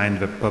brand behind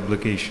the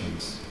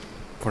publications?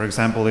 For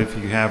example, if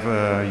you have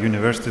a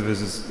university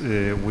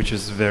which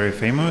is very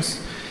famous,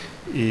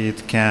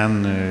 it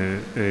can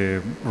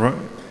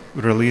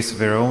release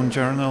their own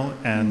journal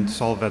and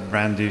solve that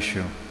brand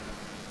issue.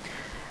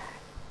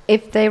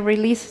 If they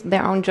release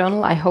their own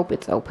journal, I hope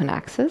it's open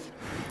access.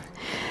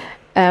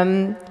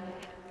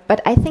 But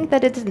I think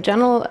that it's in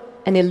general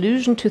an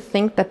illusion to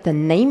think that the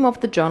name of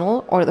the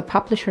journal or the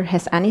publisher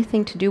has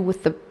anything to do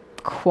with the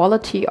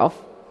quality of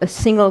a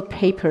single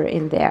paper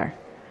in there.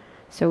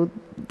 So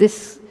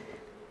this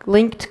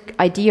linked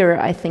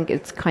idea, I think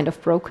it's kind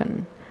of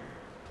broken.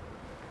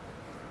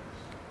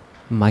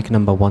 Mic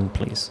number 1,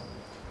 please.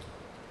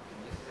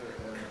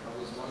 I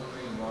was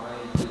wondering why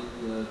did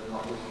the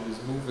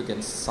publishers move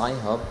against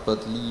Sci-Hub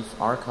but leave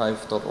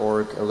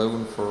archive.org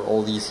alone for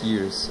all these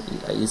years?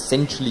 I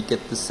essentially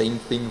get the same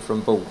thing from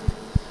both.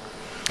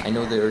 I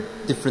know there are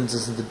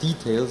differences in the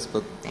details,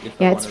 but...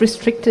 Yeah, it's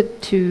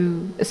restricted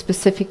to a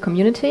specific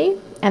community,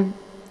 and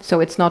so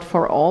it's not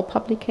for all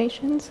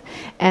publications.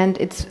 And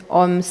it's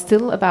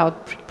still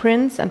about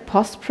preprints and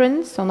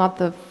postprints, so not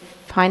the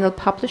final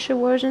publisher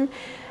version.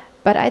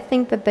 But I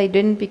think that they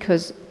didn't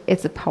because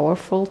it's a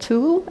powerful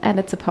tool and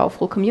it's a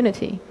powerful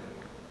community.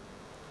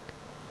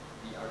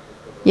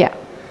 Yeah.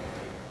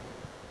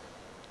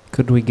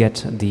 Could we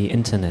get the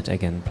internet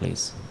again,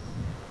 please?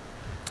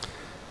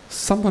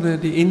 Someone on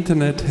the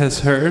internet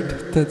has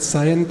heard that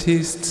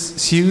scientists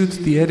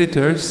sued the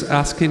editors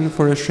asking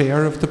for a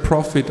share of the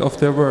profit of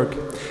their work.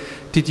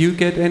 Did you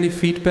get any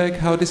feedback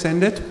how this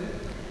ended?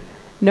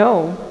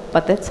 No,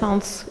 but that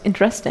sounds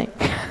interesting.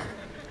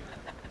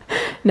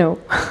 No,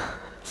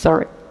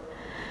 sorry.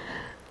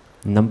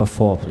 Number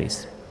 4,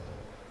 please.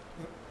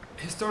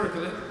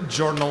 Historically,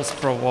 journals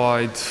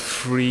provide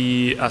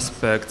three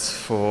aspects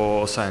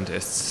for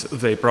scientists.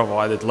 They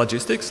provided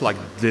logistics, like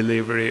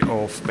delivery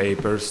of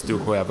papers to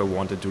whoever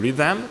wanted to read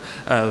them.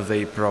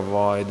 They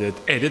provided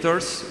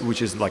editors,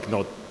 which is like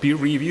not peer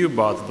review,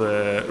 but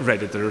the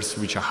Redditors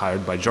which are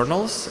hired by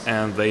journals,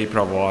 and they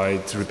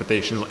provide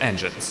reputational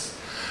engines.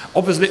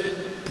 Obviously,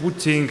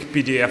 putting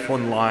PDF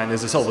online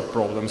is a solved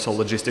problem, so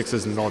logistics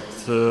is not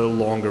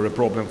longer a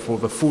problem for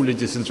the fully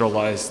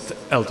decentralized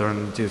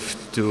alternative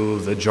to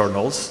the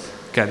journals.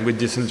 Can we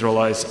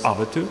decentralize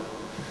other two?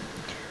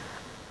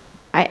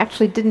 I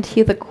actually didn't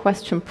hear the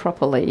question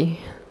properly.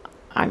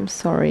 I'm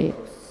sorry.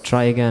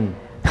 Try again.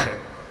 Okay.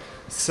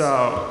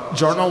 So,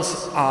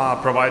 journals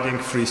are providing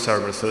free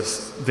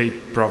services. They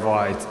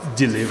provide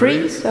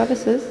delivery. Free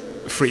services?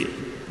 Free,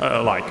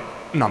 like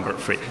number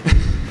free.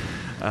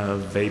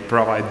 They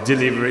provide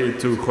delivery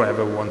to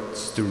whoever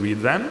wants to read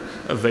them.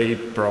 They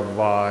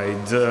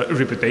provide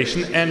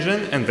reputation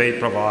engine, and they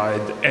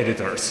provide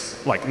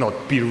editors, like not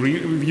peer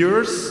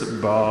reviewers,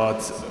 but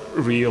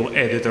real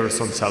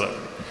editors on Seller.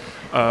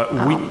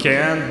 We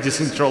can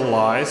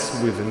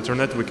decentralize with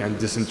internet. We can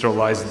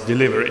decentralize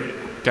delivery.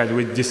 Can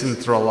we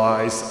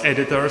decentralize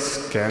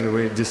editors? Can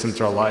we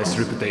decentralize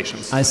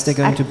reputations? Is there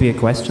going to be a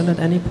question at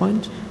any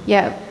point?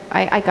 Yeah,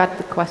 I got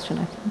the question,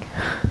 I think.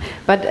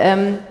 But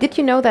did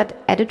you know that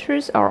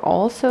editors are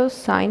also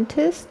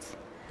scientists?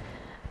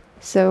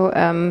 So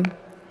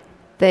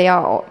they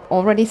are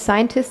already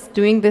scientists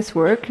doing this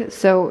work.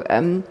 So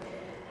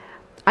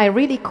I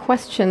really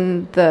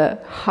question the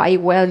high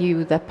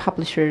value that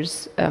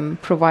publishers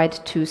provide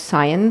to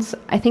science.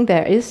 I think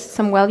there is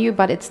some value,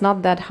 but it's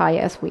not that high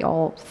as we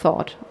all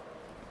thought.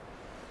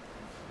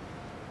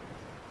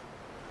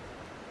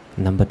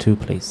 Number 2,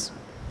 please.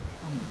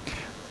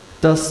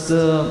 Does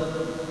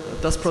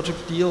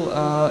Project Deal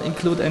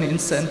include any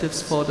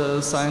incentives for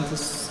the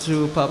scientists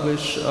to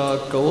publish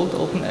gold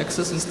open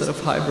access instead of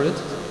hybrid?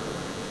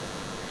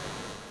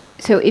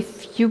 So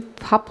if you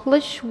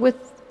publish with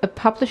a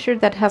publisher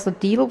that has a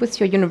deal with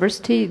your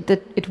university,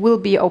 that it will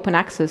be open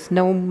access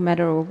no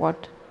matter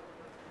what.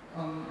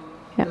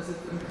 Yeah. Does it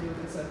include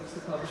incentives to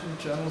publish in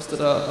journals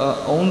that are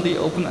only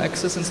open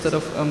access instead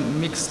of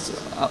mixed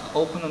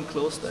open and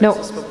closed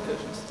access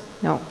publications?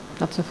 No,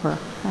 not so far.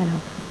 I know.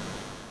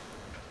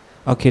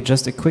 Okay,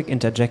 just a quick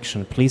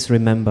interjection. Please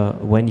remember,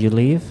 when you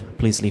leave,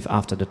 please leave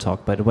after the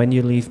talk, but when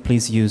you leave,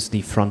 please use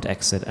the front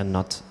exit and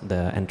not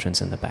the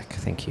entrance in the back.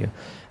 Thank you.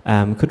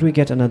 Could we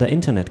get another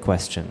internet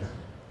question?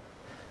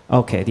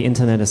 Okay, the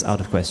internet is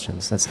out of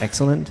questions. That's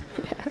excellent.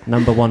 Yeah.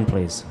 Number 1,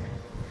 please.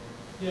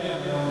 Yeah,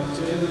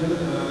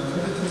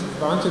 competitive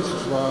advantage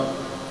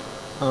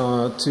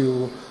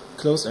to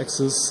closed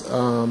access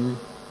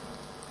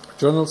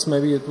journals.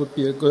 Maybe it would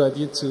be a good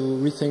idea to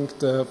rethink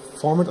the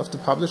format of the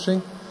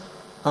publishing.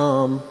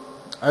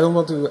 I don't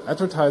want to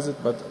advertise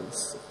it, but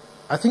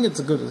I think it's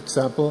a good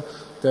example.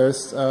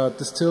 There's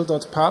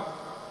distill.pub,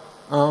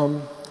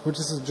 which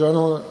is a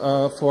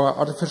journal for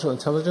artificial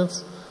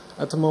intelligence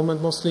at the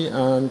moment mostly,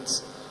 and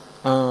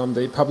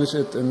they publish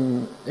it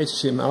in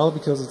HTML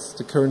because it's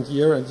the current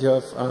year, and you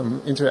have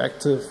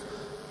interactive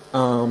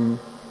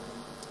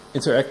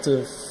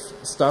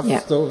stuff, yeah.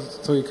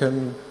 so you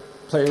can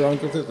play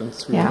around with it, and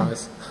it's really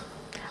nice.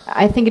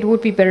 I think it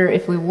would be better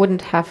if we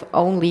wouldn't have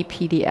only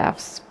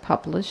PDFs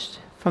published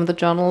from the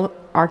journal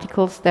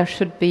articles. There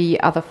should be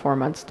other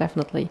formats,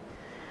 definitely.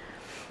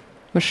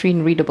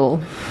 Machine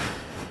readable.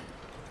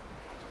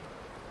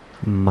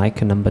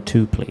 Mic number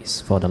 2,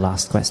 please, for the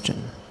last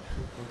question.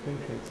 Okay,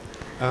 thanks.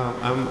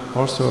 I'm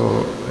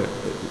also,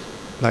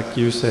 like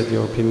you said,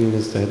 your opinion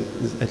is that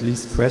it's at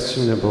least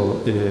questionable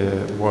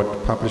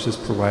what publishers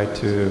provide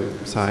to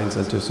science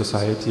and to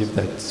society, if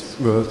that's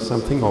worth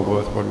something or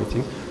worth one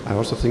meeting. I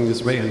also think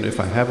this way, and if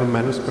I have a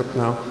manuscript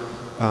now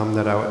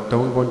that I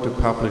don't want to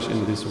publish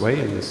in this way,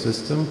 in this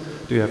system,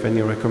 do you have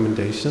any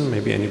recommendation,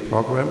 maybe any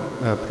program,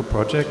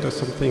 project or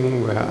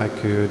something where I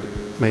could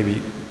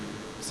maybe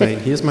saying,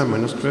 here's my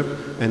manuscript,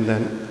 and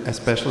then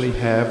especially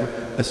have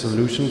a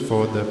solution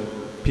for the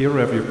peer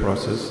review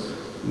process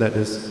that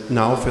is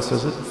now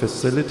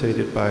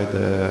facilitated by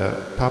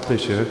the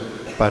publisher,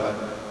 but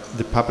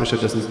the publisher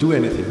doesn't do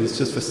anything, he's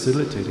just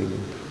facilitating it.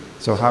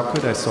 So how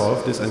could I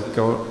solve this and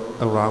go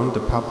around the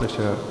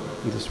publisher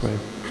in this way?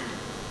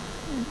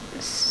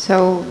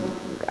 So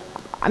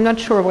I'm not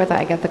sure whether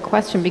I get the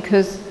question,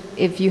 because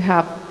if you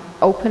have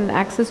open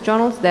access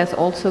journals, there's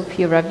also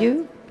peer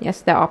review.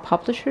 Yes, there are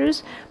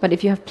publishers, but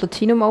if you have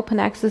Platinum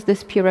open access,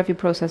 this peer review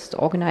process is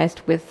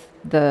organized with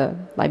the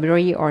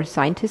library or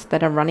scientists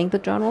that are running the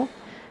journal.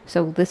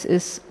 So this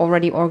is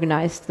already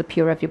organized, the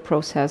peer review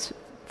process,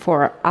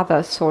 for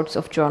other sorts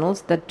of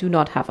journals that do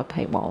not have a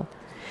paywall.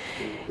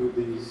 Do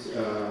these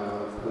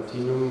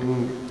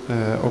Platinum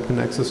open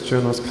access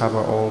journals cover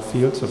all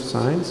fields of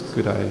science?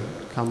 Could I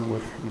come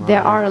with my...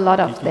 There are a lot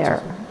of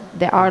there.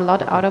 There are a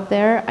lot out of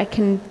there. I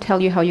can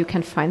tell you how you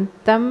can find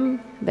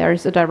them. There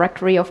is a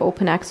directory of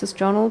open access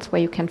journals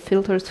where you can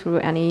filter through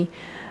any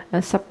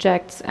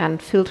subjects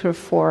and filter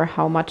for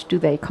how much do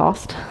they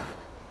cost.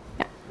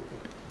 Yeah.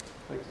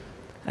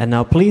 And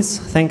now please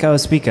thank our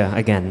speaker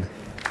again.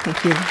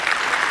 Thank you.